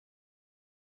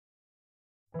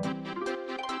Hello,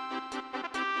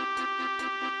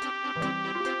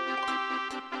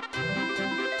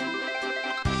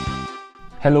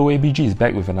 ABG is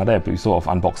back with another episode of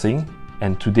unboxing,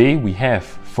 and today we have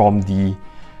from the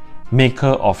maker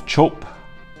of Chope,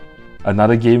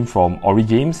 another game from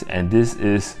Origames, and this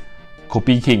is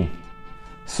Kopi King.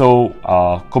 So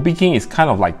Kopi King is kind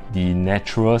of like the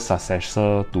natural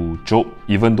successor to Chope,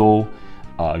 even though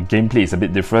gameplay is a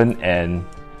bit different. And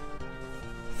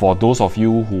for those of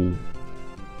you who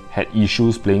had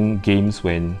issues playing games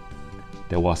when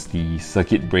there was the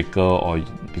circuit breaker or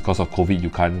because of COVID you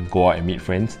can't go out and meet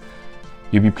friends,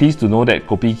 you'll be pleased to know that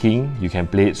Kopi King, you can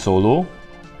play it solo.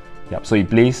 Yep, so it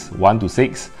plays 1 to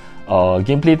 6.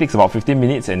 Gameplay takes about 15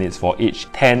 minutes and it's for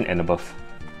age 10 and above.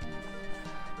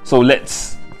 So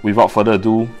let's, without further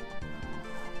ado,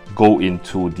 go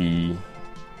into the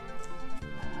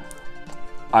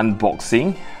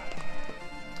unboxing.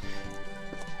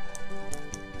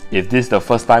 If this is the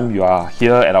first time you are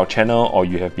here at our channel, or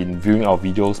you have been viewing our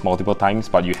videos multiple times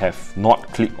but you have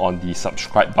not clicked on the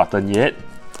subscribe button yet,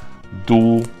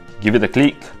 do give it a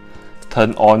click,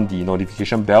 turn on the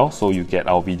notification bell so you get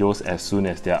our videos as soon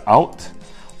as they are out.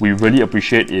 We really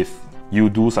appreciate if you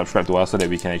do subscribe to us so that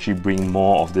we can actually bring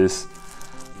more of this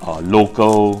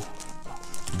local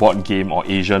board game or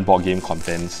Asian board game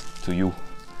contents to you.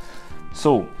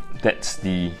 So that's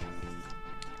the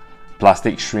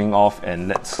plastic string off, and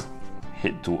let's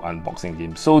head to unboxing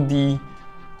game. So the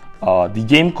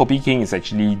game Kopi King is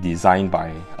actually designed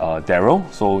by Daryl.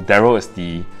 So Daryl is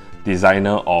the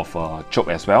designer of Chope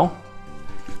as well.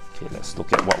 Okay, let's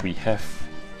look at what we have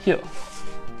here.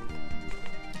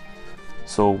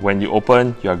 So when you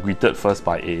open, you are greeted first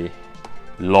by a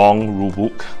long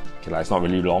rulebook. Okay, it's not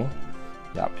really long.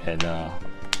 Yep, and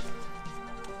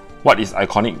what is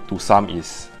iconic to some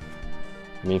is,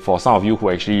 I mean, for some of you who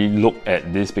actually look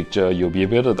at this picture, you'll be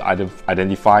able to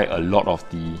identify a lot of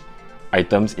the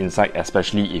items inside,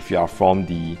 especially if you are from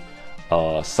the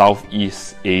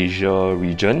Southeast Asia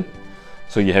region.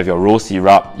 So you have your rose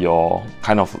syrup, your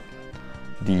kind of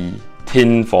the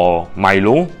tin for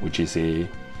Milo, which is a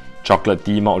chocolate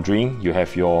tea malt drink. You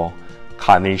have your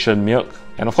carnation milk,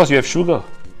 and of course you have sugar.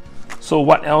 So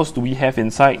what else do we have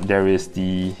inside? There is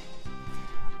the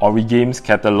Origames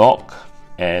catalog,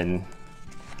 and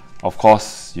of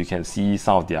course you can see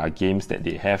some of their games that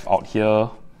they have out here,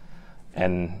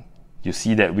 and you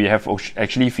see that we have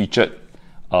actually featured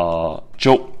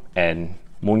Chope and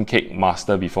Mooncake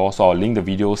Master before, so I'll link the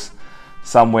videos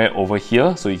somewhere over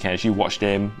here so you can actually watch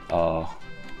them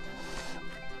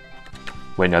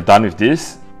when you're done with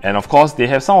this. And of course they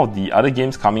have some of the other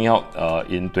games coming out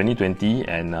in 2020,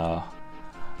 and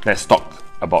let's talk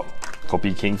about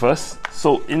Kopi King first.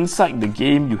 So inside the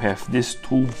game you have this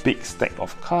 2 big stack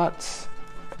of cards,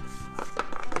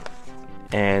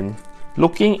 and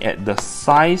looking at the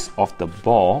size of the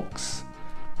box,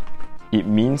 it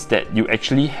means that you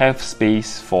actually have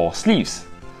space for sleeves,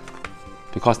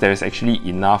 because there is actually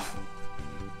enough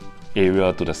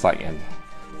area to the side, and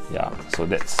yeah, so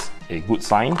that's a good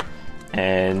sign.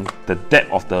 And the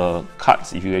depth of the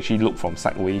cards, if you actually look from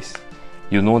sideways,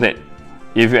 you know that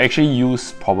if you actually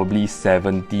use probably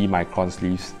 70 micron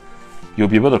sleeves, you'll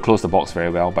be able to close the box very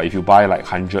well. But if you buy like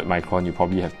 100 micron, you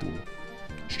probably have to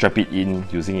strap it in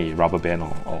using a rubber band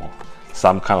or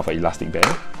some kind of an elastic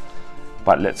band.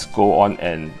 But let's go on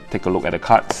and take a look at the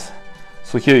cards.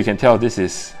 So here you can tell this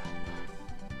is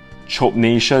Chope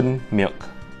Nation milk.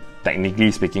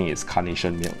 Technically speaking, it's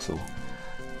carnation milk, so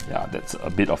yeah, that's a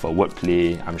bit of a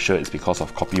wordplay. I'm sure it's because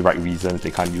of copyright reasons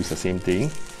they can't use the same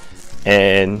thing.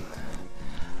 And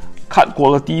card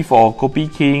quality for Kopi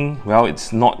King, well,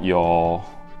 it's not your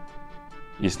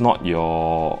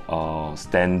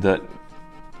standard.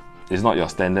 It's not your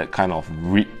standard kind of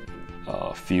red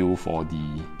feel for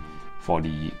the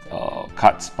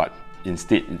cards, but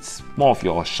instead it's more of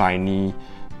your shiny,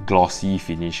 glossy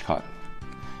finish card.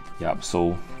 Yep.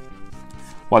 So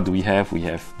what do we have? We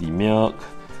have the milk.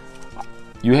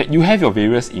 You have your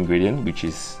various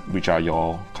ingredients, which are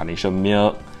your carnation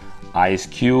milk, ice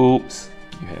cubes.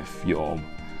 You have your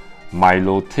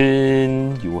Milo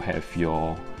tin. You have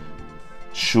your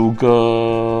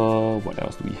sugar. What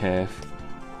else do we have?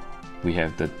 We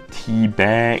have the tea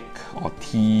bag or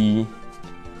tea,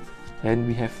 and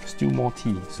we have still more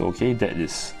tea. So okay, that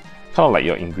is kind of like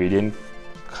your ingredient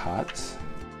cards.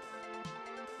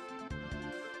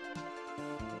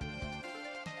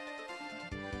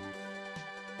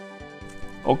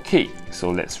 Okay, so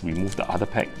let's remove the other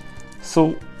pack.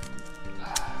 So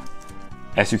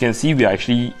as you can see, we are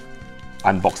actually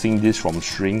unboxing this from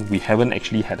string. We haven't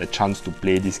actually had a chance to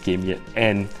play this game yet,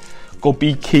 and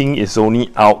Kopi King is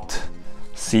only out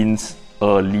since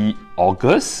early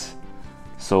August.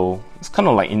 So it's kind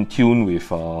of like in tune with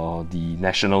the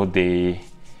National Day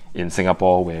in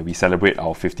Singapore, where we celebrate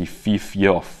our 55th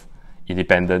year of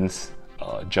independence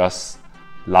just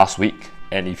last week.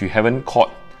 And if you haven't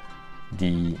caught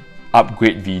the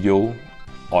upgrade video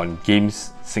on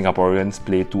games Singaporeans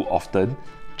play too often,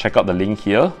 check out the link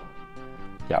here.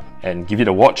 Yeah, and give it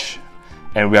a watch.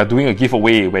 And we are doing a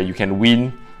giveaway where you can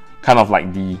win kind of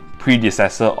like the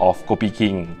predecessor of Kopi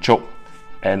King, Choke,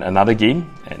 and another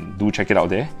game, and do check it out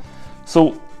there.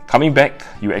 So coming back,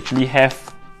 you actually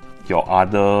have your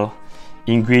other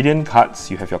ingredient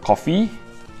cards. You have your coffee,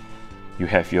 you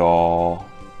have your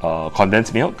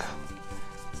condensed milk,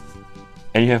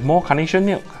 and you have more carnation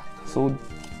milk. So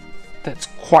that's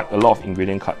quite a lot of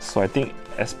ingredient cards. So I think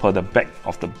as per the back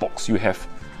of the box, you have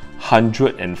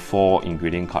 104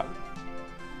 ingredient card.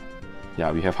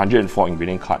 Yeah, we have 104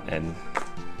 ingredient card, and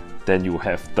then you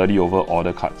have 30 over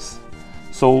order cards.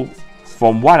 So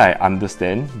from what I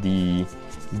understand, the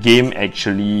game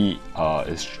actually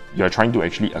is you're trying to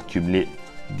actually accumulate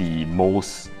the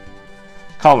most,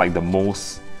 kind of like the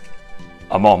most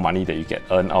amount of money that you can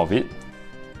earn out of it.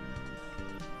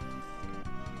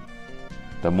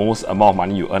 The most amount of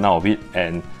money you earn out of it,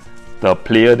 and the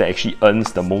player that actually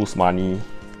earns the most money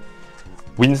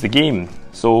wins the game.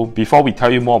 So before we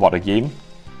tell you more about the game,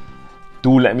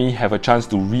 do let me have a chance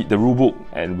to read the rulebook,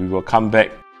 and we will come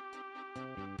back.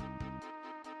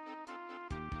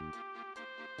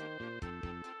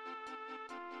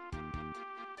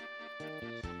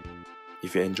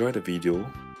 If you enjoyed the video,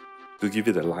 do give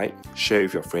it a like, share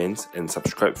with your friends, and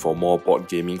subscribe for more board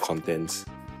gaming contents.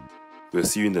 We'll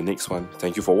see you in the next one.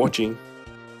 Thank you for watching.